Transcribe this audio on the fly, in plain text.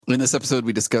In this episode,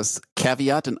 we discuss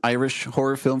Caveat, an Irish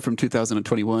horror film from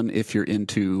 2021. If you're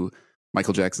into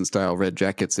Michael Jackson-style red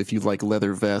jackets, if you like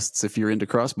leather vests, if you're into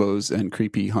crossbows and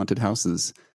creepy haunted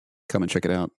houses, come and check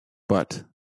it out. But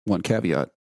one caveat,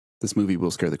 this movie will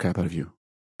scare the crap out of you.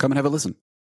 Come and have a listen.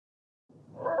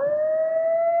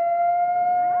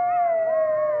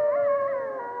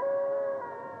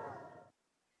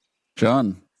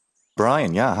 John.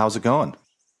 Brian, yeah, how's it going?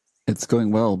 It's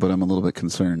going well, but I'm a little bit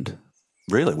concerned.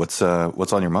 Really? What's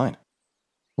on your mind?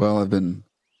 Well, I've been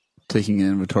taking an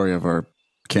inventory of our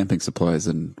camping supplies,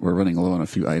 and we're running low on a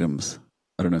few items.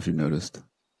 I don't know if you've noticed.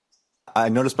 I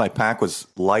noticed my pack was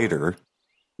lighter.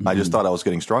 I just thought I was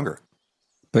getting stronger.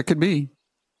 That could be,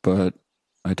 but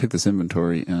I took this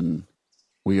inventory, and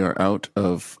we are out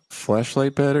of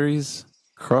flashlight batteries,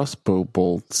 crossbow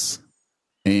bolts,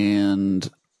 and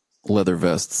leather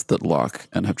vests that lock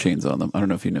and have chains on them. I don't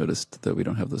know if you noticed that we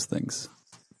don't have those things.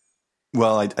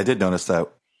 Well, I did notice that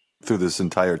through this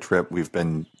entire trip, we've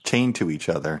been chained to each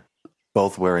other,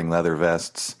 both wearing leather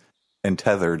vests and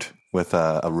tethered with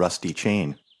a rusty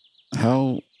chain.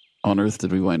 How on earth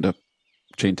did we wind up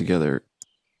chained together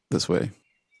this way?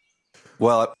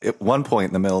 Well, at one point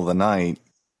in the middle of the night,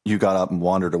 you got up and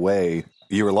wandered away.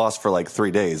 You were lost for like 3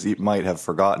 days. You might have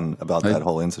forgotten about that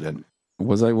whole incident.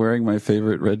 Was I wearing my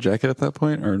favorite red jacket at that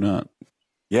point or not?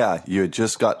 Yeah, you had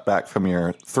just got back from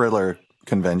your Thriller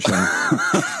convention.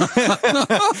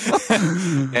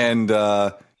 And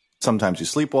sometimes you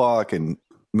sleepwalk and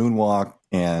moonwalk.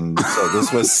 And so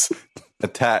this was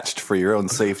attached for your own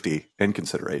safety and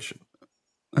consideration.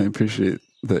 I appreciate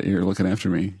that you're looking after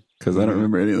me because I don't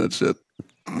remember any of that shit.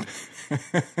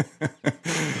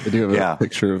 I do have a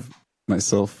picture of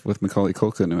myself with Macaulay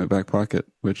Culkin in my back pocket,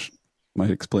 which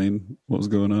might explain what was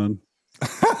going on.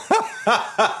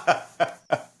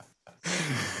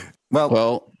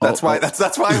 Well, that's why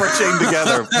we're chained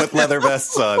together with leather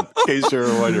vests on, in case you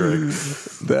were wondering.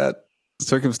 That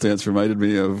circumstance reminded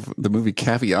me of the movie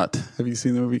Caveat. Have you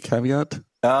seen the movie Caveat?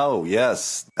 Oh,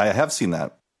 yes. I have seen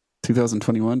that.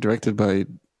 2021, directed by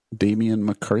Damian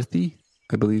McCarthy,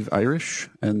 I believe Irish,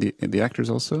 and the actor's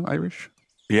also Irish.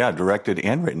 Yeah, directed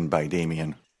and written by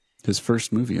Damian. His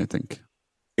first movie, I think.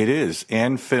 It is,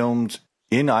 and filmed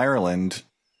in Ireland,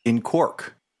 in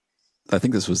Cork. I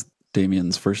think this was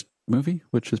Damian's first movie,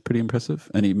 which is pretty impressive.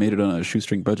 And he made it on a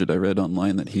shoestring budget. I read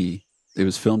online that it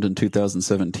was filmed in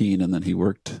 2017, and then he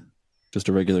worked just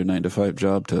a regular 9-to-5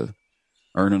 job to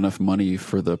earn enough money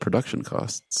for the production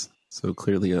costs. So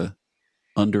clearly a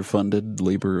underfunded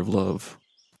labor of love.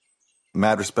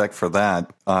 Mad respect for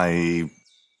that. I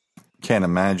can't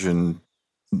imagine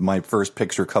my first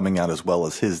picture coming out as well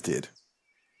as his did.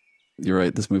 You're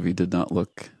right. This movie did not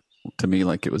look to me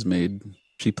like it was made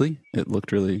cheaply. It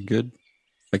looked really good.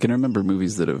 I can remember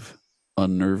movies that have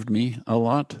unnerved me a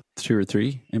lot, 2 or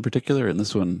 3 in particular, and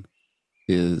this one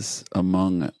is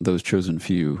among those chosen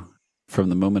few. From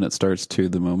the moment it starts to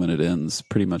the moment it ends,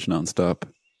 pretty much nonstop,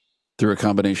 through a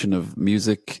combination of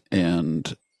music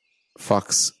and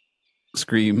fox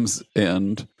screams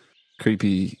and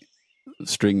creepy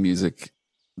string music.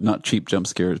 Not cheap jump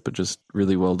scares, but just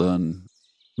really well done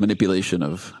manipulation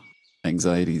of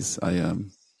anxieties.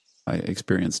 I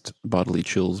experienced bodily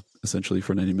chills essentially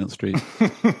for 90 minutes straight.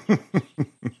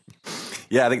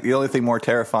 Yeah, I think the only thing more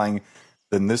terrifying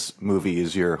than this movie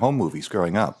is your home movies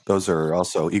growing up. Those are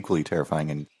also equally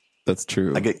terrifying. And that's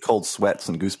true. I get cold sweats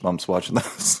and goosebumps watching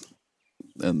those.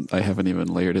 And I haven't even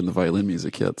layered in the violin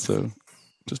music yet, so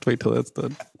just wait till that's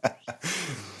done.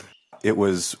 It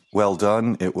was well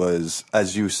done. It was,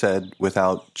 as you said,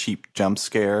 without cheap jump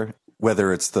scare,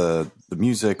 whether it's the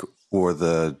music or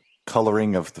the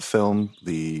coloring of the film,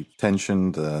 the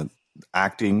tension, the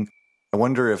acting. I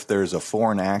wonder if there's a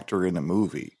foreign actor in a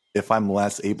movie, if I'm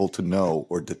less able to know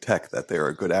or detect that they're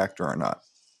a good actor or not.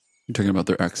 You're talking about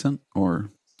their accent or?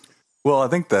 Well, I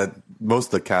think that most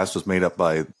of the cast was made up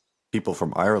by people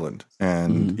from Ireland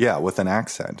and with an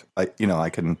accent. I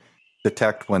can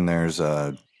detect when there's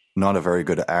not a very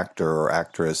good actor or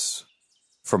actress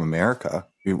from America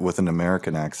with an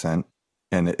American accent,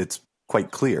 and it's quite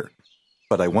clear.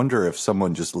 But I wonder if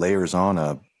someone just layers on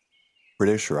a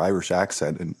British or Irish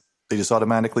accent and they just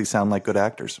automatically sound like good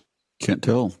actors. Can't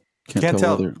tell. Can't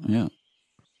tell. Whether, yeah.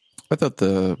 I thought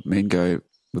the main guy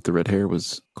with the red hair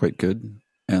was quite good.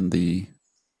 And the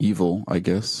evil, I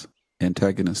guess,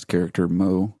 antagonist character,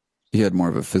 Mo, he had more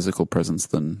of a physical presence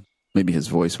than maybe his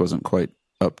voice wasn't quite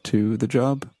up to the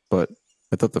job. But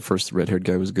I thought the first red-haired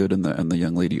guy was good, and the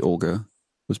young lady, Olga,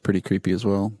 was pretty creepy as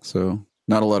well. So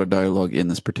not a lot of dialogue in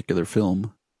this particular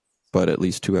film, but at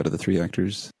least 2 out of the 3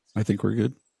 actors, I think, were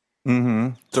good.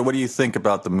 Mm-hmm. So what do you think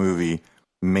about the movie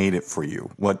made it for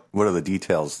you? What are the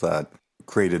details that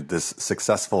created this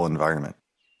successful environment?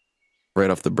 Right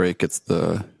off the break, it's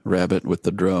the rabbit with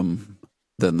the drum,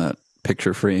 then that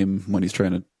picture frame when he's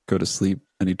trying to go to sleep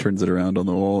and he turns it around on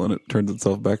the wall and it turns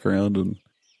itself back around,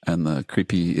 and the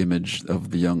creepy image of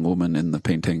the young woman in the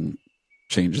painting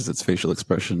changes its facial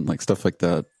expression. Like, stuff like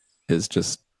that is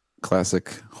just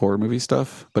classic horror movie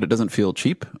stuff, but it doesn't feel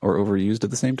cheap or overused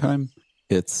at the same time.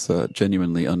 It's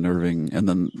genuinely unnerving. And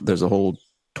then there's a whole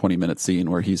 20-minute scene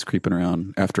where he's creeping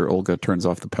around after Olga turns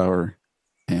off the power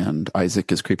and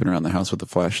Isaac is creeping around the house with a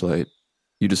flashlight.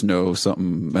 You just know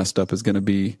something messed up is going to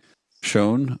be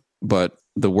shown. But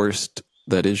the worst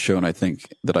that is shown, I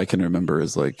think, that I can remember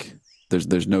is like,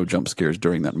 there's no jump scares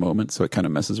during that moment. So it kind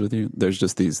of messes with you. There's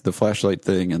just the flashlight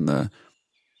thing and the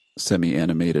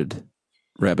semi-animated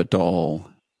rabbit doll.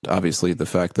 Obviously, the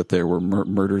fact that there were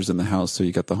murders in the house. So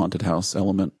you got the haunted house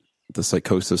element, the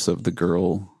psychosis of the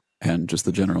girl, and just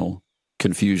the general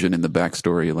confusion in the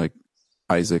backstory. Like,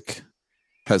 Isaac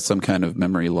has some kind of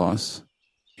memory loss.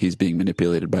 He's being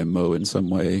manipulated by Mo in some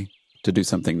way to do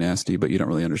something nasty, but you don't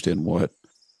really understand what.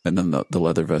 And then the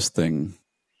leather vest thing.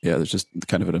 Yeah, there's just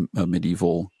kind of a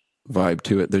medieval vibe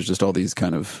to it. There's just all these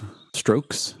kind of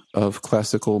strokes of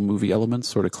classical movie elements,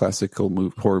 sort of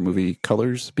classical horror movie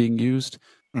colors being used.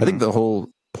 Mm-hmm. I think the whole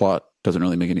plot doesn't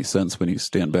really make any sense when you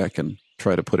stand back and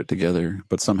try to put it together,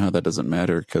 but somehow that doesn't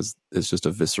matter because it's just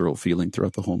a visceral feeling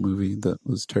throughout the whole movie that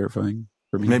was terrifying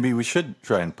for me. Maybe we should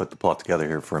try and put the plot together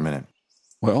here for a minute.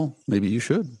 Well, maybe you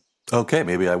should. Okay,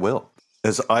 maybe I will.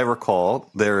 As I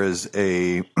recall, there is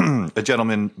a a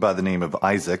gentleman by the name of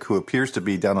Isaac who appears to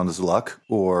be down on his luck,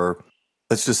 or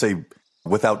let's just say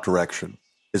without direction.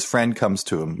 His friend comes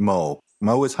to him, Mo.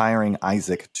 Mo is hiring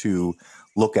Isaac to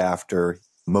look after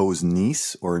Mo's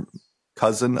niece or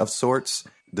cousin of sorts.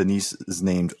 The niece is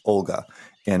named Olga,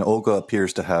 and Olga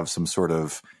appears to have some sort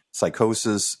of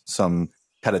psychosis, some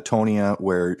catatonia,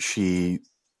 where she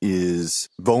is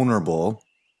vulnerable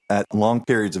at long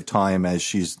periods of time as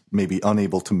she's maybe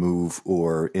unable to move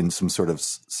or in some sort of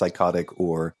psychotic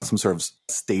or some sort of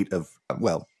state of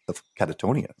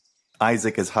catatonia.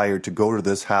 Isaac is hired to go to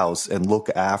this house and look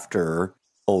after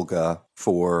Olga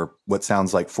for what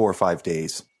sounds like 4 or 5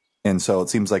 days. And so it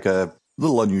seems like a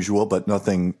little unusual, but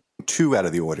nothing too out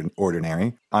of the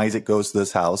ordinary. Isaac goes to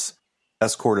this house,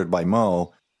 escorted by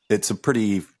Mo. It's a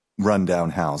pretty rundown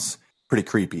house, pretty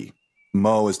creepy.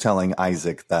 Mo is telling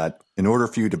Isaac that in order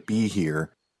for you to be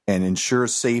here and ensure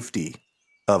safety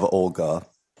of Olga,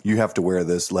 you have to wear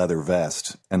this leather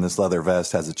vest. And this leather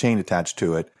vest has a chain attached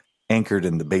to it, anchored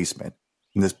in the basement.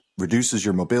 And this reduces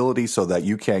your mobility so that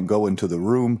you can't go into the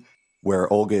room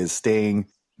where Olga is staying.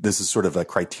 This is sort of a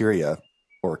criteria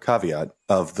or a caveat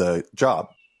of the job.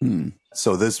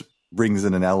 So this brings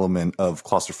in an element of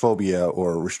claustrophobia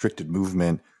or restricted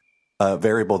movement, a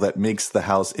variable that makes the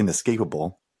house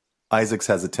inescapable. Isaac's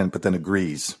hesitant, but then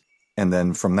agrees. And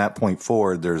then from that point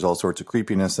forward, there's all sorts of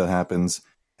creepiness that happens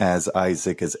as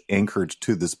Isaac is anchored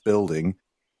to this building.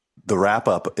 The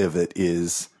wrap-up of it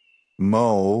is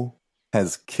Mo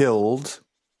has killed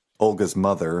Olga's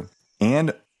mother,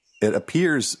 and it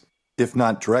appears, if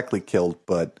not directly killed,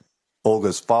 but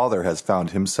Olga's father has found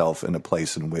himself in a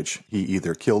place in which he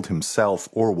either killed himself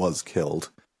or was killed.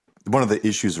 One of the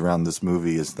issues around this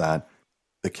movie is that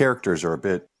the characters are a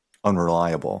bit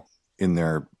unreliable in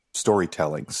their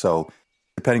storytelling. So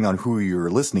depending on who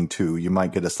you're listening to, you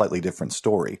might get a slightly different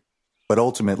story. But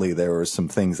ultimately, there were some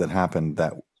things that happened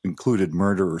that included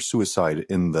murder or suicide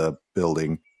in the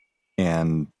building.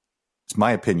 And it's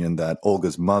my opinion that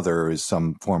Olga's mother is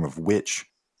some form of witch,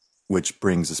 which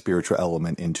brings a spiritual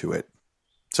element into it.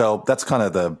 So that's kind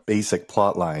of the basic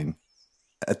plot line.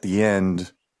 At the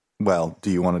end, well,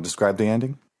 do you want to describe the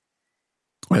ending?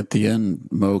 At the end,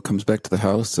 Mo comes back to the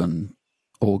house and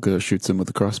Olga shoots him with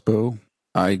a crossbow.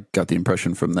 I got the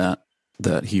impression from that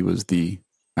he was the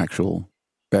actual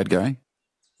bad guy.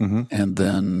 Mm-hmm. And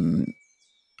then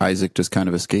Isaac just kind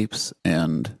of escapes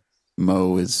and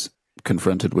Mo is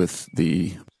confronted with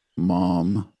the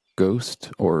mom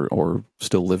ghost or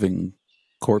still living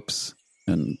corpse.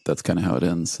 And that's kind of how it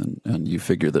ends. And you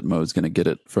figure that Mo's going to get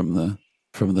it from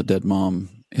the dead mom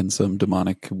in some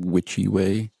demonic, witchy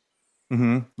way.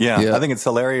 Mm-hmm. Yeah, I think it's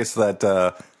hilarious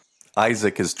that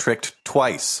Isaac is tricked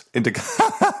twice into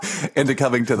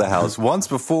coming to the house. Once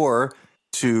before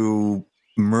to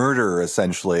murder,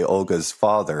 essentially, Olga's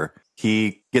father.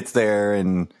 He gets there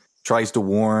and tries to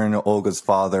warn Olga's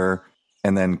father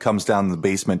and then comes down to the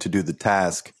basement to do the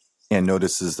task and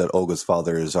notices that Olga's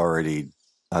father is already,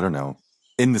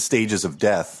 in the stages of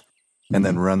death and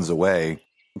then runs away,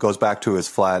 goes back to his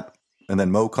flat, and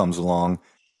then Mo comes along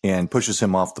and pushes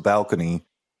him off the balcony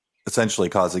essentially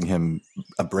causing him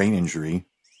a brain injury.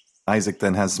 Isaac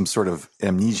then has some sort of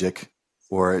amnesic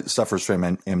or suffers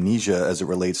from amnesia as it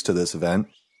relates to this event.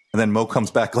 And then Mo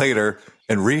comes back later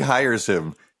and rehires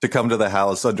him to come to the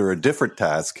house under a different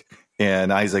task.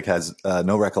 And Isaac has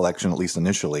no recollection, at least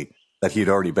initially, that he had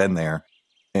already been there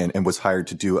and was hired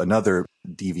to do another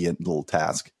deviant little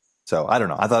task. So I don't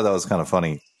know. I thought that was kind of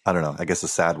funny. I don't know. I guess a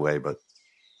sad way, but.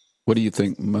 What do you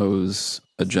think Mo's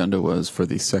agenda was for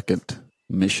the second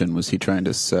mission? Was he trying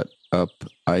to set up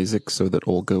Isaac so that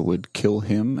Olga would kill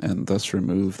him and thus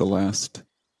remove the last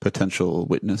potential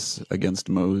witness against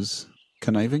Mo's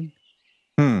conniving?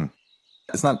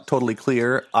 It's not totally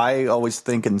clear. I always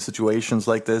think in situations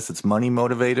like this, it's money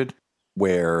motivated,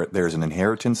 where there's an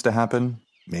inheritance to happen,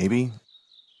 maybe.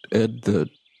 Ed, the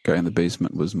guy in the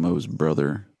basement, was Mo's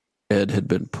brother. Ed had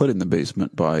been put in the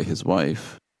basement by his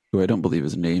wife, who I don't believe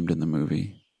is named in the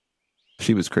movie.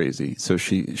 She was crazy, so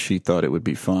she thought it would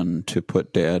be fun to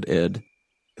put Dad, Ed,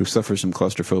 who suffers from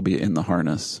claustrophobia, in the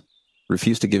harness,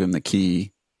 refused to give him the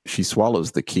key. She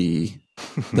swallows the key,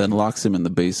 then locks him in the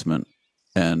basement,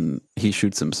 and he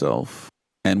shoots himself.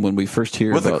 And when we first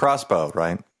hear with a crossbow,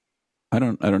 right? I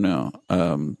don't know.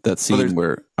 That scene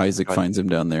where Isaac finds him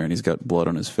down there and he's got blood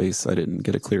on his face, I didn't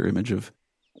get a clear image of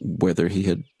whether he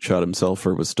had shot himself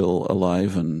or was still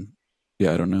alive. And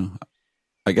yeah, I don't know.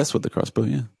 I guess with the crossbow,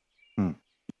 yeah.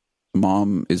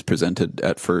 Mom is presented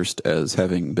at first as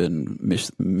having been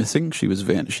missing. She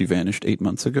vanished 8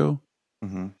 months ago,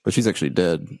 but she's actually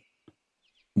dead.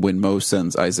 When Mo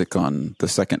sends Isaac on the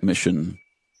second mission,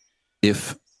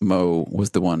 if Mo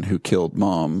was the one who killed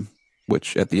Mom,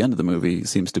 which at the end of the movie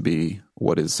seems to be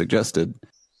what is suggested,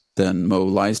 then Mo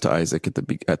lies to Isaac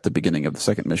at the beginning of the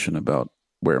second mission about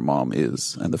where Mom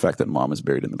is and the fact that Mom is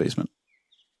buried in the basement.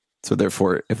 So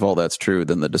therefore, if all that's true,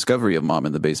 then the discovery of Mom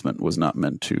in the basement was not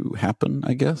meant to happen,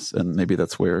 I guess. And maybe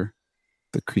that's where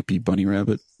the creepy bunny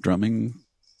rabbit drumming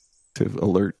to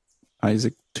alert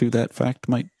Isaac to that fact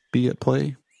might be at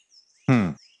play.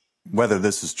 Whether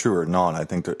this is true or not, I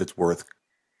think that it's worth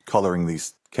coloring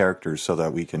these characters so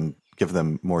that we can give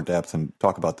them more depth and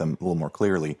talk about them a little more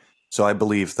clearly. So I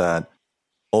believe that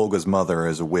Olga's mother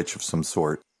is a witch of some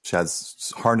sort. She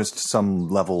has harnessed some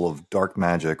level of dark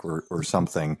magic or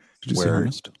something. Did you say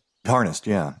harnessed? Harnessed,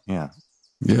 yeah.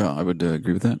 Yeah, I would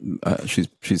agree with that.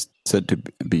 She's said to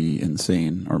be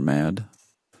insane or mad.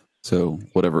 So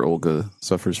whatever Olga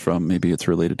suffers from, maybe it's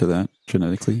related to that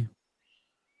genetically.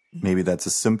 Maybe that's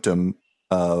a symptom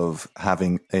of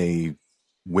having a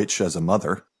witch as a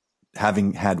mother,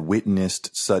 having had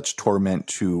witnessed such torment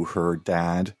to her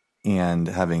dad and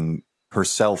having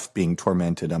herself being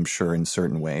tormented, I'm sure, in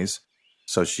certain ways.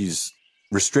 So she's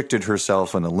restricted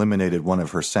herself and eliminated one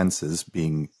of her senses,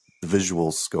 being the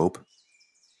visual scope.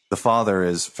 The father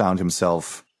has found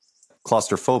himself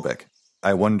claustrophobic.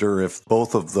 I wonder if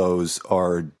both of those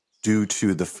are due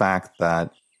to the fact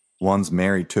that one's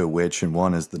married to a witch and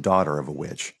one is the daughter of a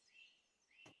witch.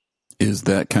 Is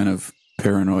that kind of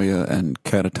paranoia and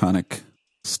catatonic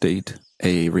state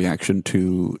a reaction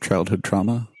to childhood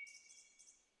trauma?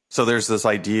 So there's this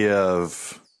idea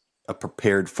of a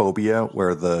prepared phobia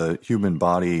where the human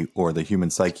body or the human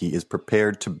psyche is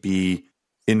prepared to be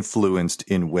influenced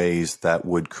in ways that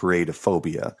would create a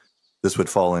phobia. This would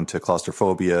fall into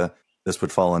claustrophobia. This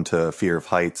would fall into fear of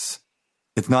heights.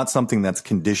 It's not something that's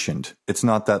conditioned. It's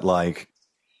not that, like,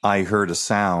 I heard a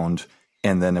sound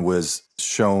and then it was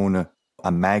shown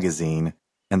a magazine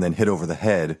and then hit over the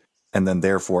head. And then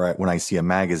therefore, when I see a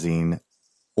magazine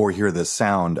or hear this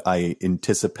sound, I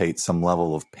anticipate some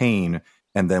level of pain.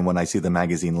 And then when I see the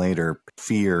magazine later,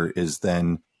 fear is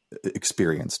then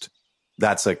experienced.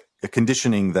 That's a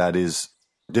conditioning that is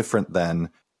different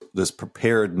than this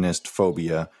preparedness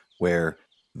phobia, where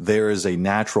there is a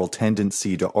natural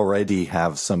tendency to already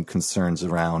have some concerns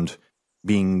around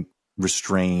being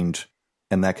restrained,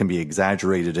 and that can be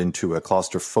exaggerated into a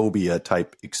claustrophobia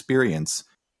type experience,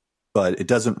 but it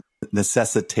doesn't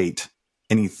necessitate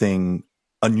anything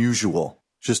unusual,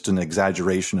 just an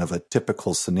exaggeration of a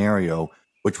typical scenario,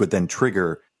 which would then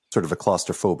trigger sort of a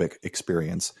claustrophobic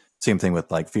experience. Same thing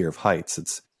with like fear of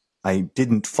heights. I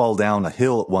didn't fall down a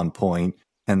hill at one point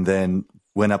and then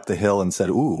went up the hill and said,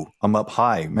 ooh, I'm up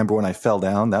high. Remember when I fell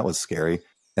down? That was scary.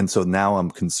 And so now I'm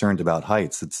concerned about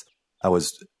heights. I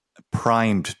was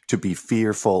primed to be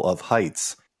fearful of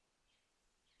heights.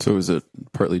 So is it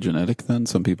partly genetic then?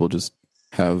 Some people just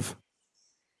have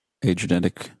a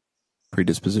genetic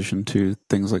predisposition to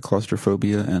things like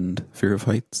claustrophobia and fear of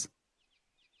heights?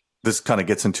 This kind of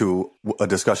gets into a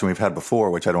discussion we've had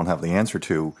before, which I don't have the answer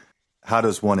to. How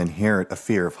does one inherit a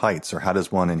fear of heights, or how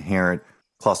does one inherit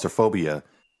claustrophobia?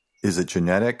 Is it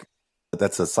genetic?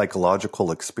 That's a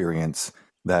psychological experience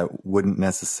that wouldn't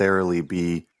necessarily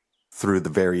be through the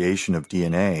variation of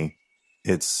DNA.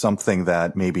 It's something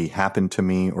that maybe happened to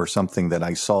me or something that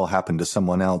I saw happen to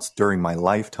someone else during my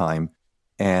lifetime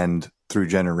and through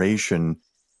generation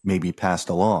maybe passed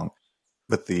along.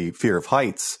 With the fear of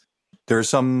heights, there's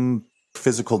some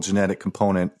physical genetic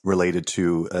component related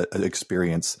to an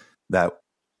experience that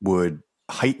would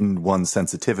heighten one's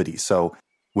sensitivity. So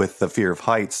with the fear of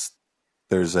heights,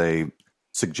 there's a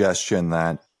suggestion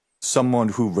that someone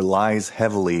who relies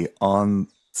heavily on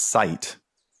sight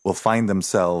will find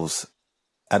themselves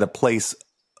at a place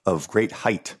of great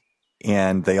height,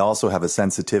 and they also have a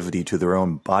sensitivity to their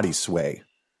own body sway.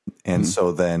 And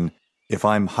so then if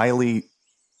I'm highly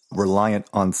reliant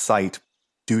on sight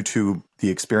due to the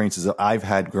experiences that I've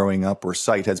had growing up where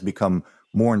sight has become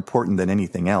more important than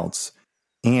anything else,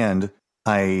 and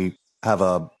I have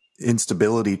a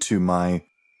instability to my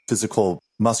physical,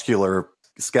 muscular,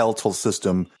 skeletal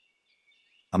system,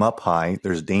 I'm up high,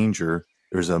 there's danger,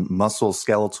 there's a muscle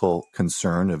skeletal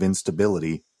concern of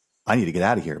instability. I need to get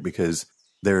out of here because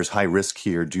there's high risk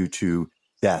here due to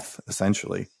death,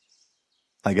 essentially.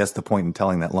 I guess the point in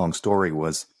telling that long story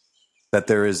was that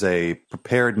there is a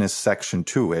preparedness section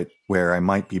to it where I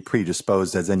might be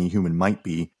predisposed, as any human might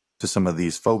be, to some of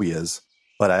these phobias,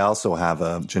 but I also have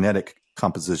a genetic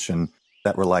composition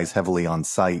that relies heavily on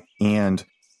sight and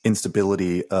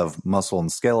instability of muscle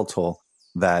and skeletal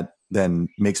that then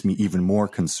makes me even more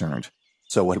concerned.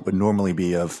 So what would normally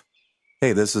be of,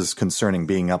 hey, this is concerning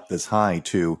being up this high,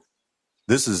 to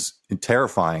this is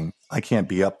terrifying. I can't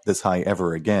be up this high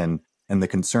ever again. And the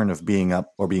concern of being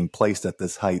up or being placed at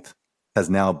this height has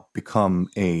now become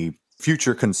a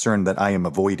future concern that I am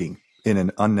avoiding in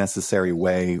an unnecessary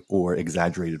way or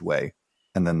exaggerated way.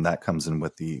 And then that comes in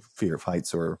with the fear of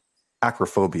heights, or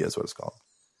acrophobia is what it's called.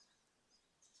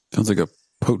 Sounds like a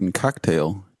potent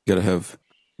cocktail. You got to have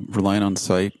relying on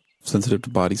sight, sensitive to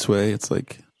body sway. It's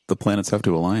like the planets have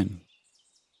to align.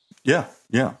 Yeah.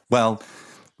 Well,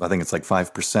 I think it's like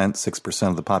 5%, 6%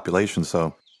 of the population.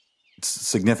 So it's a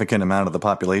significant amount of the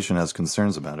population has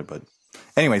concerns about it. But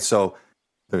anyway, so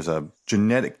there's a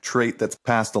genetic trait that's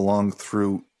passed along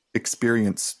through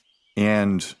experience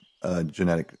and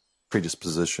genetic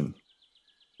predisposition.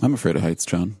 I'm afraid of heights,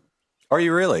 John. Are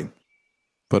you really?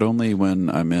 But only when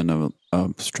I'm in a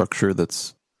structure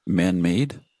that's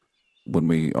man-made. When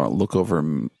we look over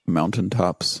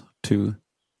mountaintops to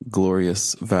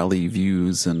glorious valley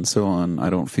views and so on, I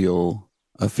don't feel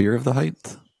a fear of the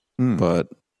height. But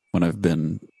when I've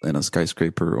been in a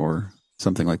skyscraper or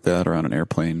something like that, or on an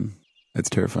airplane, it's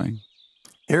terrifying.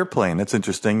 Airplane, that's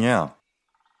interesting, yeah.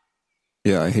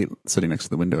 Yeah, I hate sitting next to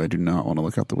the window. I do not want to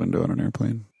look out the window on an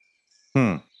airplane.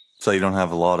 So you don't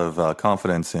have a lot of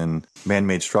confidence in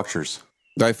man-made structures.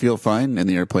 I feel fine in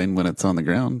the airplane when it's on the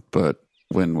ground, but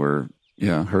when we're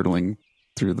hurtling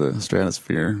through the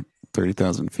stratosphere,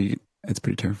 30,000 feet, it's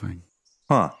pretty terrifying.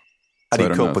 How do you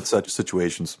cope with such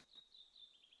situations?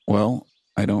 Well,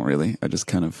 I don't really. I just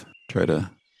kind of try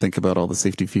to think about all the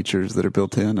safety features that are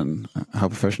built in and how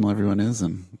professional everyone is,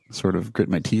 and sort of grit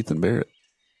my teeth and bear it.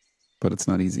 But it's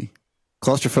not easy.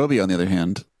 Claustrophobia, on the other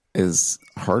hand, is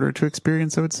harder to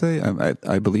experience, I would say.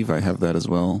 I believe I have that as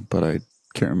well, but I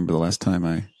can't remember the last time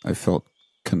I felt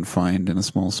confined in a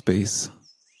small space.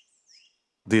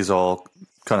 These all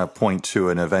kind of point to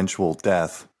an eventual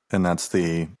death, and that's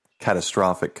the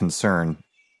catastrophic concern.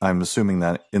 I'm assuming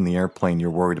that in the airplane,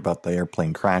 you're worried about the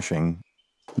airplane crashing.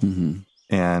 Mm-hmm.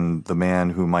 And the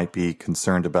man who might be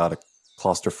concerned about a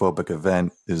claustrophobic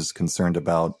event is concerned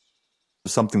about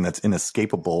something that's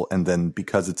inescapable, and then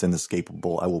because it's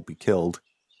inescapable, I will be killed.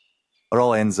 It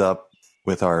all ends up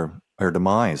with our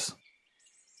demise.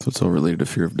 So it's all related to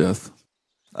fear of death.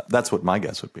 That's what my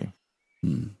guess would be.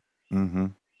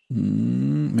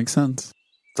 Makes sense.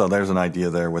 So there's an idea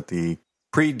there with the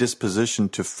predisposition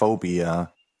to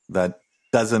phobia that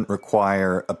doesn't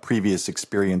require a previous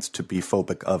experience to be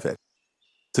phobic of it.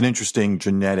 It's an interesting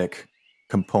genetic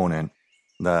component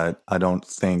that I don't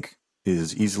think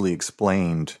is easily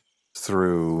explained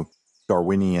through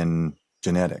Darwinian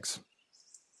genetics.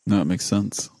 No, it makes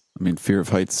sense. I mean, fear of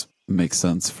heights makes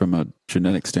sense from a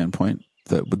genetic standpoint,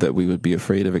 that we would be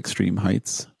afraid of extreme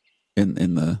heights.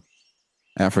 In the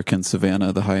African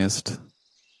savanna, the highest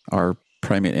our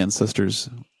primate ancestors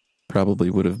probably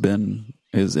would have been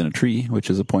is in a tree, which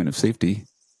is a point of safety.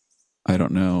 I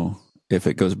don't know if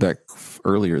it goes back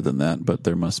earlier than that, but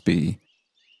there must be.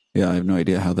 Yeah, I have no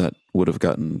idea how that would have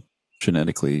gotten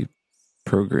genetically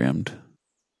programmed.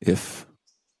 If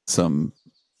some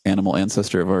animal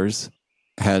ancestor of ours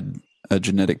had a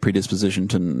genetic predisposition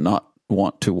to not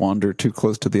want to wander too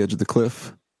close to the edge of the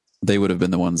cliff, they would have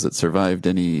been the ones that survived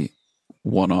any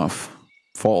one-off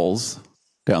falls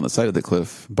down the side of the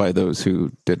cliff by those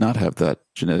who did not have that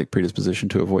genetic predisposition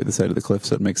to avoid the side of the cliff.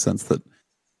 So it makes sense that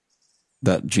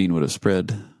that gene would have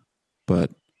spread.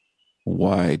 But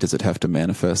why does it have to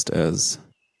manifest as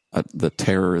the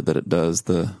terror that it does,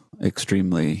 the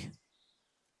extremely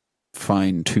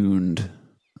fine-tuned,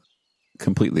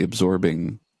 completely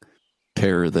absorbing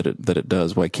terror that it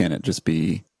does? Why can't it just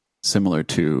be similar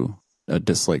to a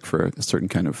dislike for a certain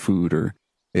kind of food? Or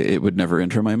it would never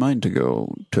enter my mind to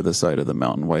go to the side of the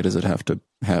mountain. Why does it have to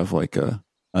have like an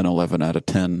 11 out of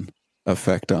 10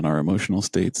 effect on our emotional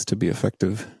states to be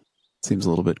effective? It seems a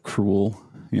little bit cruel,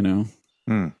 you know?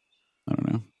 I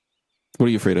don't know. What are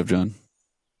you afraid of, John?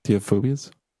 Do you have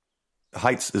phobias?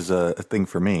 Heights is a thing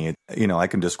for me. You know, I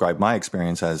can describe my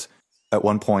experience as, at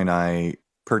one point I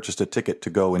purchased a ticket to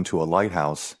go into a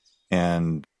lighthouse,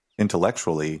 and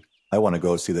intellectually I want to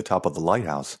go see the top of the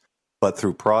lighthouse. But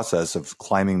through process of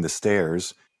climbing the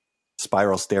stairs,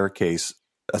 spiral staircase,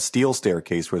 a steel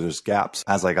staircase where there's gaps,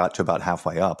 as I got to about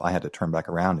halfway up, I had to turn back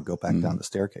around and go back down the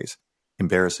staircase,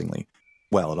 embarrassingly.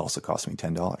 Well, it also cost me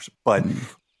 $10. But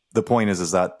the point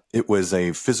is that it was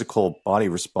a physical body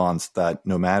response that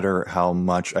no matter how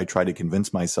much I tried to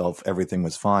convince myself everything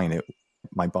was fine,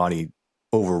 my body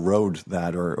overrode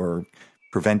that or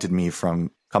prevented me from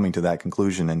coming to that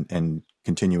conclusion and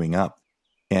continuing up.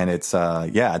 And it's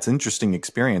it's an interesting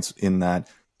experience in that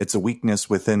it's a weakness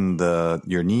within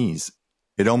your knees.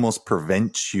 It almost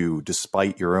prevents you,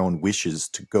 despite your own wishes,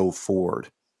 to go forward.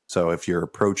 So if you're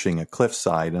approaching a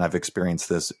cliffside, and I've experienced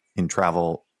this in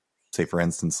travel, say for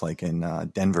instance, like in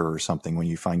Denver or something, when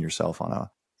you find yourself on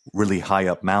a really high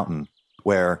up mountain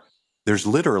where there's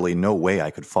literally no way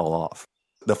I could fall off.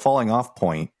 The falling off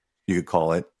point, you could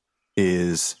call it,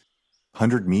 is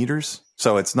 100 meters.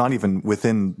 So it's not even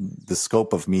within the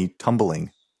scope of me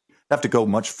tumbling. I have to go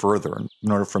much further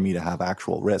in order for me to have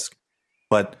actual risk.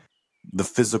 But the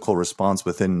physical response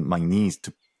within my knees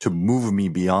to move me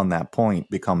beyond that point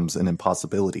becomes an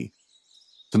impossibility.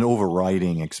 It's an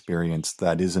overriding experience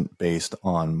that isn't based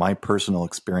on my personal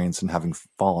experience in having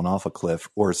fallen off a cliff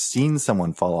or seen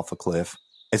someone fall off a cliff.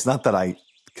 It's not that I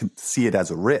can see it as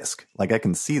a risk. Like, I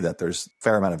can see that there's a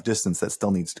fair amount of distance that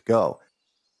still needs to go.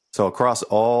 So across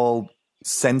all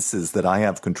senses that I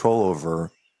have control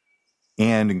over,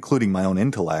 and including my own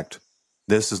intellect,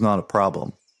 this is not a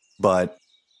problem. But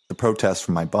the protest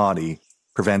from my body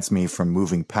prevents me from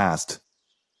moving past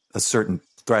a certain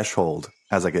threshold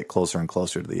as I get closer and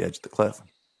closer to the edge of the cliff.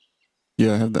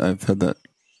 Yeah, I've had that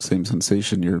same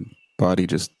sensation. Your body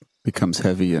just becomes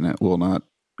heavy and it will not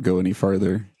go any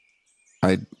farther.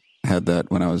 I had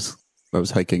that when I was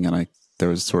hiking, and there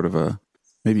was sort of a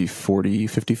maybe 40,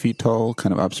 50 feet tall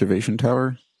kind of observation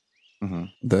tower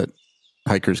that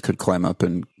hikers could climb up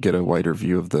and get a wider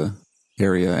view of the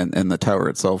area. And the tower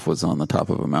itself was on the top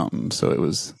of a mountain. So it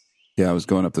was, I was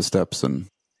going up the steps, and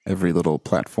every little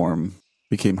platform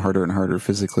became harder and harder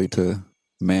physically to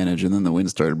manage. And then the wind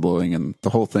started blowing, and the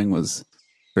whole thing was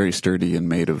very sturdy and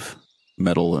made of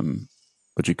metal,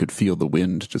 but you could feel the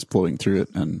wind just blowing through it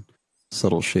and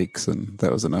subtle shakes. And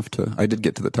that was enough I did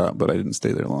get to the top, but I didn't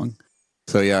stay there long.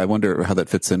 So I wonder how that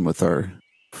fits in with our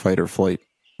fight or flight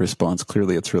response.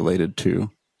 Clearly it's related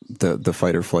to the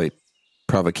fight or flight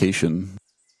provocation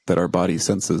that our body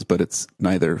senses, but it's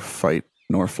neither fight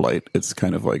nor flight. It's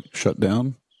kind of like shut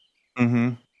down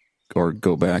or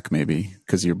go back, maybe,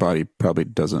 because your body probably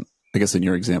doesn't. I guess in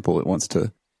your example, it wants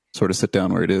to sort of sit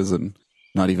down where it is and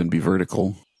not even be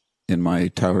vertical. In my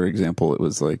tower example, it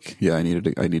was like, I need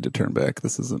to turn back.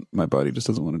 This isn't, my body just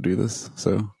doesn't want to do this.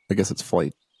 So I guess it's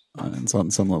flight on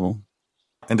some level.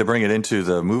 And to bring it into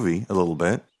the movie a little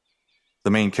bit,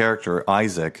 the main character,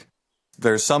 Isaac,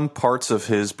 there's some parts of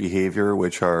his behavior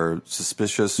which are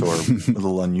suspicious or a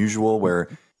little unusual, where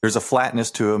there's a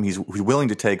flatness to him. He's willing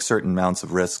to take certain amounts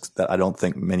of risks that I don't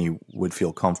think many would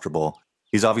feel comfortable.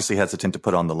 He's obviously hesitant to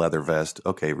put on the leather vest.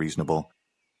 Okay, reasonable.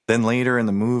 Then later in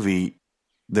the movie,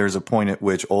 there's a point at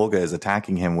which Olga is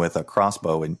attacking him with a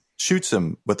crossbow and shoots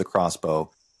him with the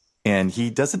crossbow. And he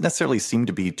doesn't necessarily seem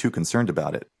to be too concerned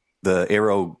about it. The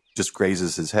arrow just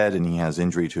grazes his head and he has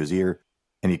injury to his ear.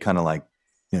 And he kind of like,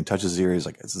 touches his ear. He's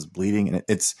like, is this bleeding? And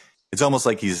it's almost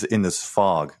like he's in this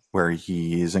fog where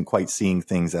he isn't quite seeing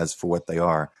things as for what they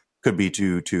are. Could be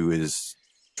due to his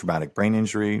traumatic brain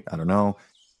injury. I don't know.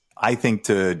 I think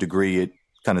to a degree it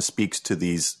kind of speaks to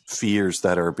these fears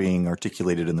that are being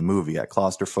articulated in the movie. At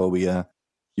claustrophobia,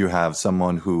 you have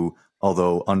someone who,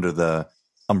 although under the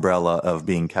umbrella of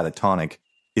being catatonic,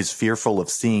 is fearful of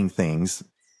seeing things,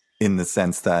 in the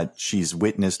sense that she's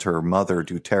witnessed her mother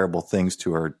do terrible things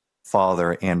to her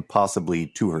father and possibly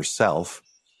to herself.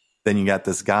 Then you got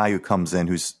this guy who comes in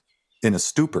who's in a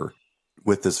stupor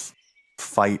with this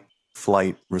fight,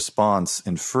 flight response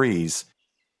and freeze.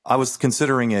 I was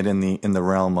considering it in the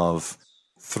realm of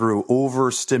through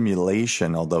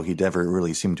overstimulation, although he never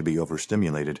really seemed to be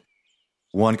overstimulated.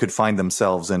 One could find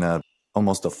themselves in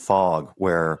almost a fog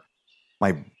where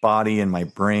my body and my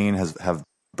brain have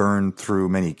burned through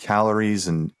many calories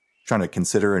and trying to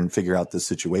consider and figure out this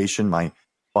situation. My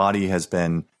body has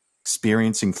been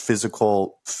experiencing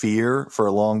physical fear for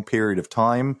a long period of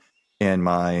time, and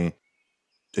my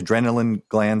adrenaline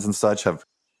glands and such have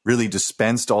really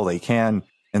dispensed all they can.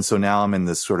 And so now I'm in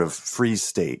this sort of freeze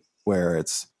state where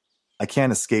I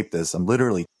can't escape this. I'm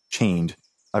literally chained.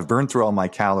 I've burned through all my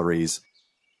calories.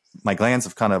 My glands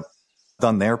have kind of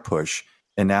done their push.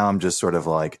 And now I'm just sort of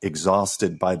like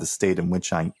exhausted by the state in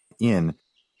which I'm in.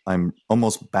 I'm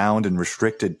almost bound and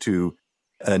restricted to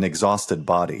an exhausted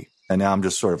body. And now I'm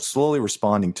just sort of slowly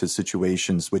responding to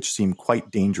situations which seem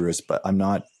quite dangerous, but I'm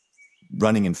not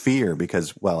running in fear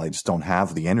because, well, I just don't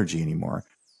have the energy anymore.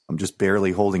 I'm just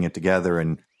barely holding it together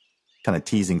and kind of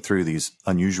teasing through these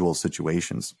unusual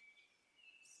situations.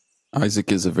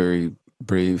 Isaac is a very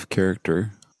brave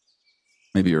character.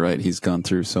 Maybe you're right. He's gone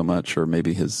through so much, or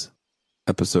maybe his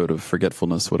episode of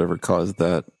forgetfulness, whatever caused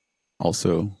that,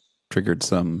 also triggered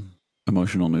some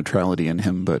emotional neutrality in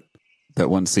him. But that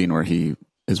one scene where he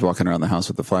is walking around the house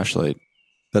with the flashlight,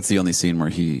 that's the only scene where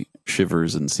he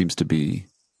shivers and seems to be,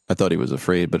 I thought he was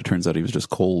afraid, but it turns out he was just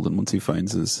cold. And once he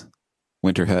finds his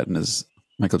winter hat and his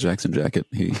Michael Jackson jacket,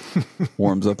 he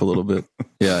warms up a little bit.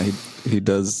 Yeah, he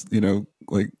does,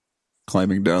 like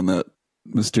climbing down that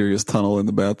mysterious tunnel in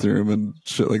the bathroom and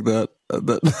shit like that.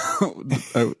 That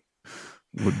I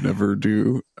would never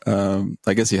do.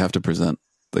 I guess you have to present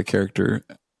the character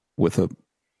with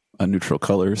a neutral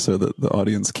color so that the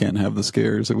audience can have the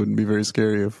scares. It wouldn't be very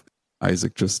scary if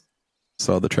Isaac just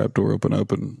saw the trapdoor open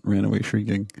up and ran away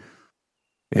shrieking.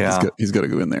 Yeah. He's got to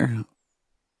go in there.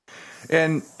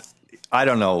 And I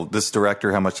don't know, this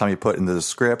director, how much time he put into the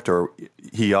script, or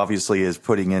he obviously is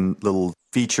putting in little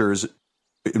features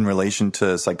in relation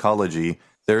to psychology.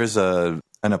 There is an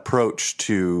approach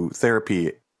to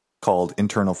therapy called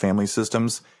internal family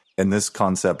systems. And this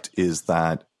concept is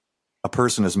that a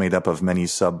person is made up of many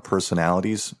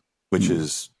sub-personalities, which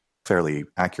is fairly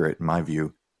accurate in my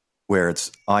view, where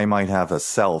I might have a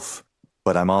self,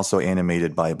 but I'm also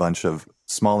animated by a bunch of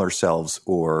smaller selves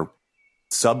or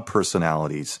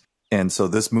sub-personalities. And so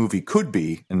this movie could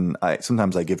be, and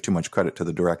sometimes I give too much credit to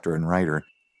the director and writer,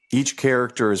 each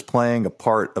character is playing a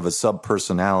part of a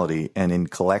sub-personality, and in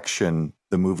collection,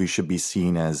 the movie should be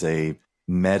seen as a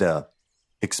meta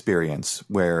experience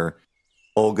where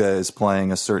Olga is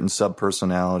playing a certain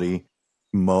sub-personality,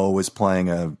 Mo is playing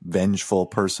a vengeful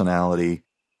personality,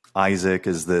 Isaac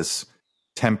is this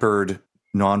tempered,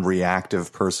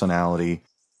 non-reactive personality,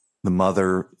 the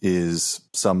mother is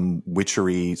some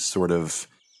witchery sort of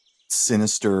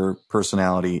sinister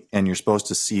personality, and you're supposed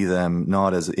to see them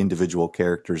not as individual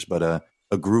characters, but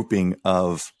a grouping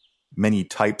of many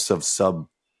types of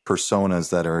sub-personas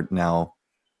that are now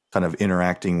kind of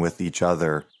interacting with each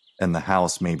other, and the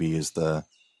house maybe is the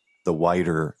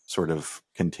wider sort of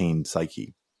contained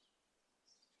psyche.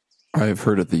 I've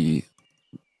heard of the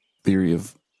theory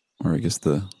of, or I guess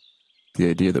the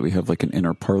idea that we have like an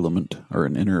inner parliament or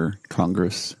an inner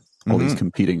Congress, all these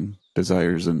competing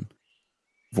desires and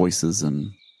voices.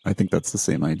 And I think that's the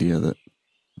same idea that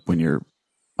when you're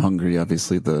hungry,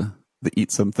 obviously the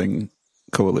eat something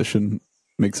coalition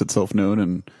makes itself known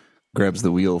and grabs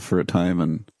the wheel for a time.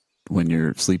 And when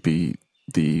you're sleepy,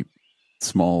 the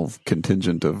small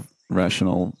contingent of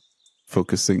rational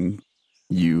focusing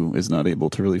you is not able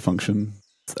to really function.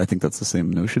 I think that's the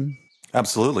same notion.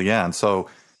 Absolutely, yeah. And so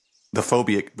the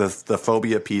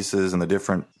phobia pieces and the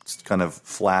different kind of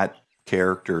flat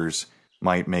characters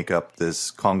might make up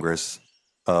this congress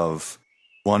of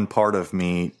one part of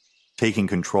me taking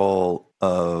control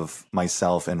of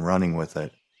myself and running with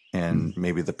it. And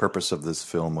maybe the purpose of this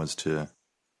film was to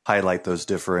highlight those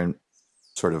different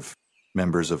sort of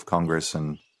members of Congress,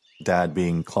 and Dad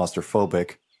being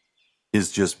claustrophobic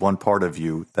is just one part of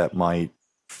you that might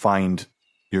find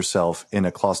yourself in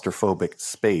a claustrophobic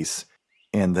space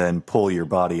and then pull your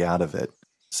body out of it.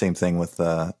 Same thing with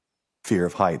fear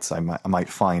of heights. I might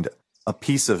find a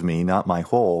piece of me, not my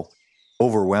whole,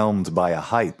 overwhelmed by a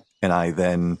height, and I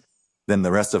then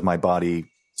the rest of my body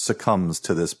succumbs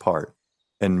to this part.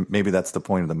 And maybe that's the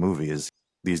point of the movie, is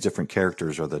these different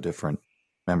characters are the different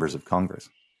members of Congress.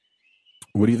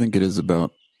 What do you think it is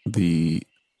about the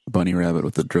bunny rabbit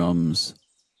with the drums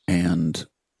and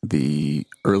the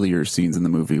earlier scenes in the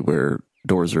movie where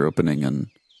doors are opening and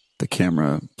the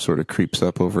camera sort of creeps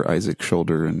up over Isaac's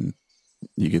shoulder, and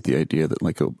you get the idea that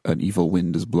like an evil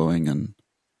wind is blowing,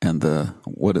 and the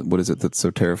what is it that's so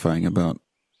terrifying about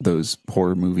those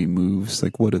horror movie moves?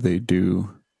 Like, what do they do,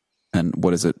 and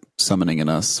what is it summoning in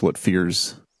us? What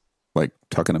fears? Like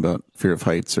talking about fear of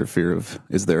heights or fear of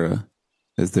is there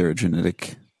a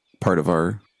genetic part of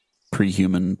our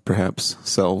pre-human perhaps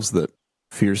selves that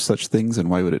fears such things, and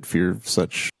why would it fear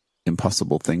such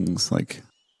impossible things? Like,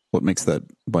 what makes that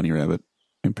bunny rabbit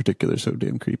in particular so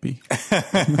damn creepy?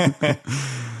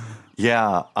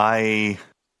 Yeah, I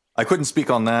couldn't speak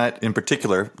on that in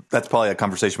particular. That's probably a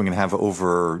conversation we can have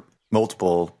over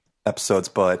multiple episodes,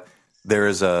 but there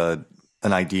is an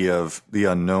idea of the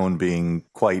unknown being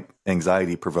quite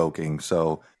anxiety provoking.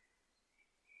 So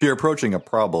if you're approaching a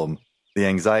problem, the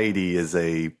anxiety is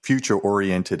a future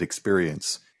oriented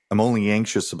experience. I'm only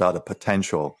anxious about a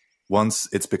potential. Once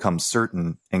it's become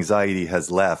certain, anxiety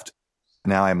has left.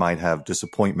 Now I might have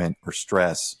disappointment or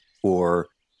stress or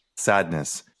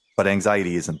sadness, but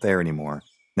anxiety isn't there anymore.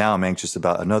 Now I'm anxious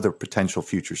about another potential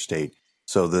future state.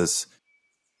 So this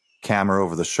camera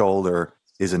over the shoulder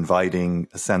is inviting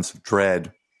a sense of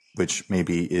dread, which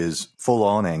maybe is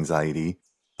full-on anxiety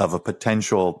of a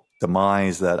potential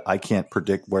demise that I can't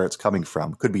predict where it's coming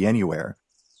from. Could be anywhere.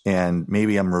 And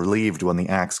maybe I'm relieved when the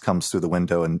axe comes through the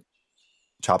window and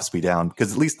chops me down,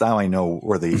 because at least now I know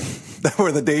where the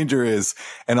where the danger is.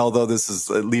 And although this is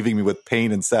leaving me with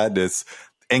pain and sadness,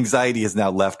 anxiety has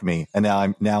now left me, and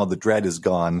now the dread is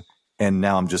gone, and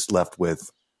now I'm just left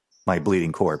with my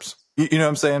bleeding corpse. You know what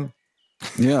I'm saying?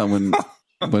 Yeah,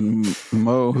 when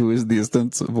Mo, who is the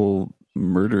ostensible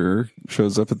murderer,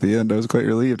 shows up at the end, I was quite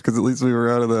relieved, because at least we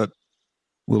were out of that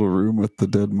little room with the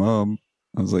dead mom.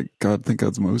 I was like, God, thank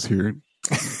God's Mo's here.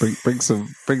 Bring some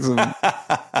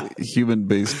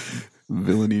human-based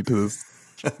villainy to this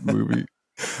movie.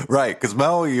 Right, because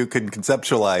Mo you can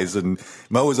conceptualize, and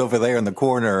Mo is over there in the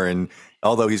corner, and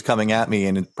although he's coming at me,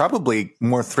 and it's probably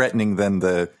more threatening than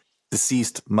the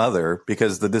deceased mother,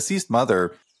 because the deceased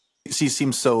mother, she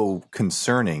seems so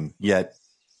concerning, yet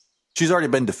she's already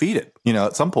been defeated. You know,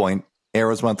 at some point,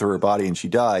 arrows went through her body and she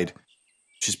died.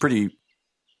 She's pretty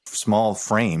small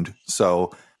framed,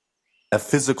 so a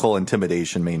physical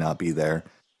intimidation may not be there,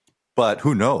 but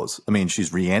who knows? I mean,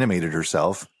 she's reanimated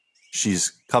herself.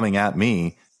 She's coming at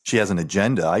me. She has an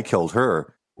agenda. I killed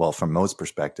her. Well, from Mo's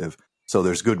perspective. So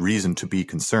there's good reason to be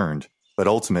concerned. But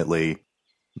ultimately,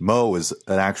 Mo is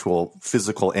an actual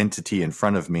physical entity in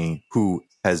front of me who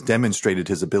has demonstrated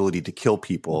his ability to kill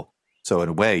people. So in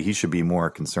a way, he should be more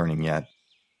concerning yet.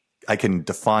 I can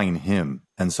define him.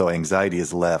 And so anxiety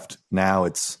is left. Now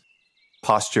it's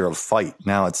posture of fight.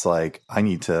 Now it's like, I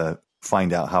need to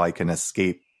find out how I can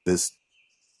escape this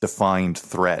defined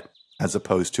threat, as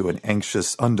opposed to an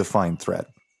anxious, undefined threat.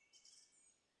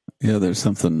 Yeah, there's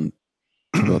something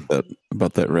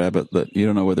about that rabbit that you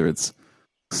don't know whether it's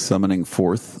summoning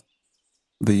forth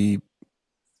the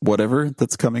whatever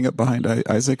that's coming up behind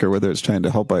Isaac, or whether it's trying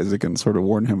to help Isaac and sort of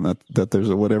warn him that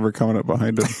there's a whatever coming up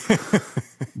behind him.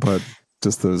 But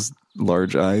just those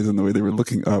large eyes and the way they were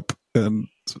looking up, and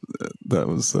that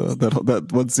was that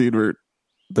one scene where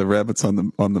the rabbit's on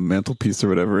the mantelpiece or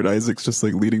whatever, and Isaac's just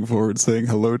like leaning forward saying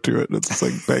hello to it, and it's just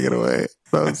like banging away.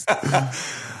 That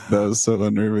was so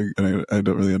unnerving, and I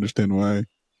don't really understand why.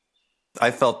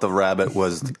 I felt the rabbit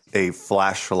was a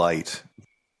flashlight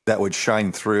that would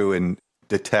shine through and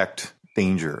detect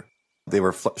danger. They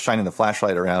were shining the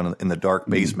flashlight around in the dark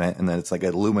basement, and then it's like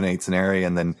it illuminates an area,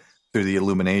 and then through the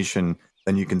illumination,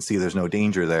 then you can see there's no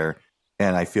danger there.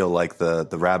 And I feel like the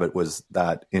rabbit was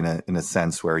that in a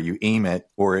sense, where you aim it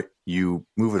or you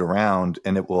move it around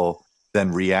and it will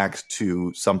then react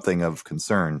to something of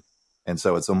concern. And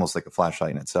so it's almost like a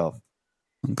flashlight in itself.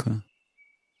 Okay.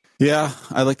 Yeah,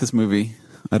 I like this movie.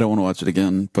 I don't want to watch it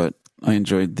again, but I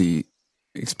enjoyed the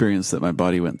experience that my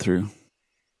body went through.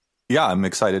 Yeah, I'm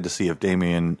excited to see if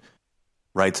Damian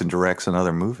writes and directs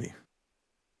another movie.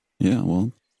 Yeah,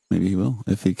 well, maybe he will,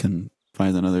 if he can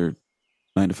find another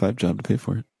 9-to-5 job to pay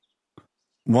for it.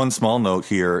 One small note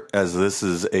here, as this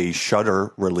is a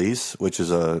Shudder release, which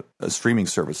is a streaming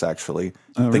service, actually.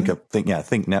 Oh, really? Think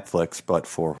Netflix, but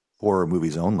for horror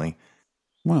movies only.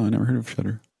 Wow, I never heard of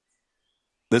Shudder.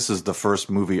 This is the first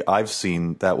movie I've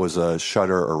seen that was a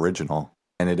Shudder original,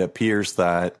 and it appears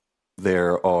that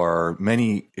there are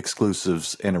many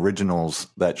exclusives and originals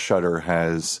that Shudder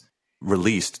has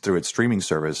released through its streaming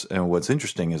service. And what's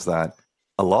interesting is that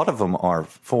a lot of them are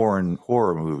foreign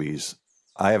horror movies.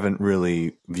 I haven't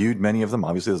really viewed many of them.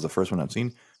 Obviously, this is the first one I've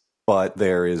seen. But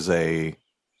there is an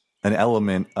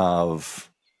element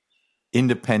of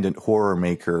independent horror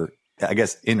maker I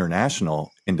guess,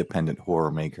 international independent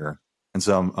horror maker. And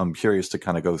so I'm curious to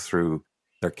kind of go through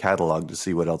their catalog to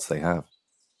see what else they have.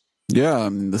 Yeah,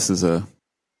 this is an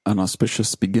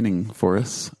auspicious beginning for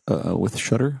us with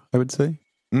Shudder, I would say.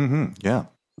 Mm-hmm. Yeah.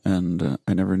 And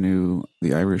I never knew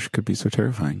the Irish could be so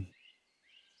terrifying.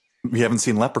 We haven't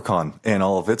seen Leprechaun and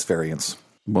all of its variants.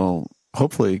 Well,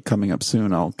 hopefully coming up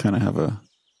soon, I'll kind of have an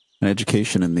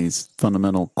education in these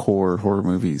fundamental core horror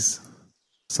movies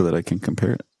so that I can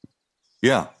compare it.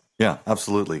 Yeah,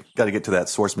 absolutely. Got to get to that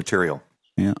source material.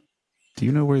 Yeah. Do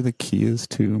you know where the key is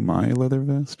to my leather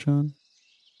vest, John?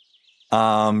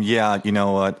 Yeah, you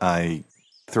know what? I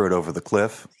threw it over the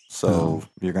cliff, so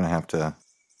you're going to have to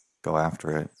go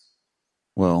after it.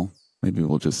 Well, maybe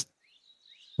we'll just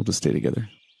stay together.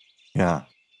 Yeah.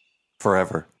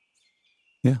 Forever.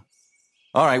 Yeah.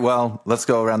 All right, well, let's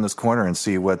go around this corner and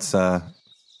see what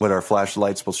our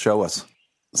flashlights will show us.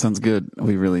 Sounds good.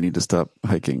 We really need to stop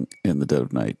hiking in the dead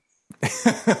of night.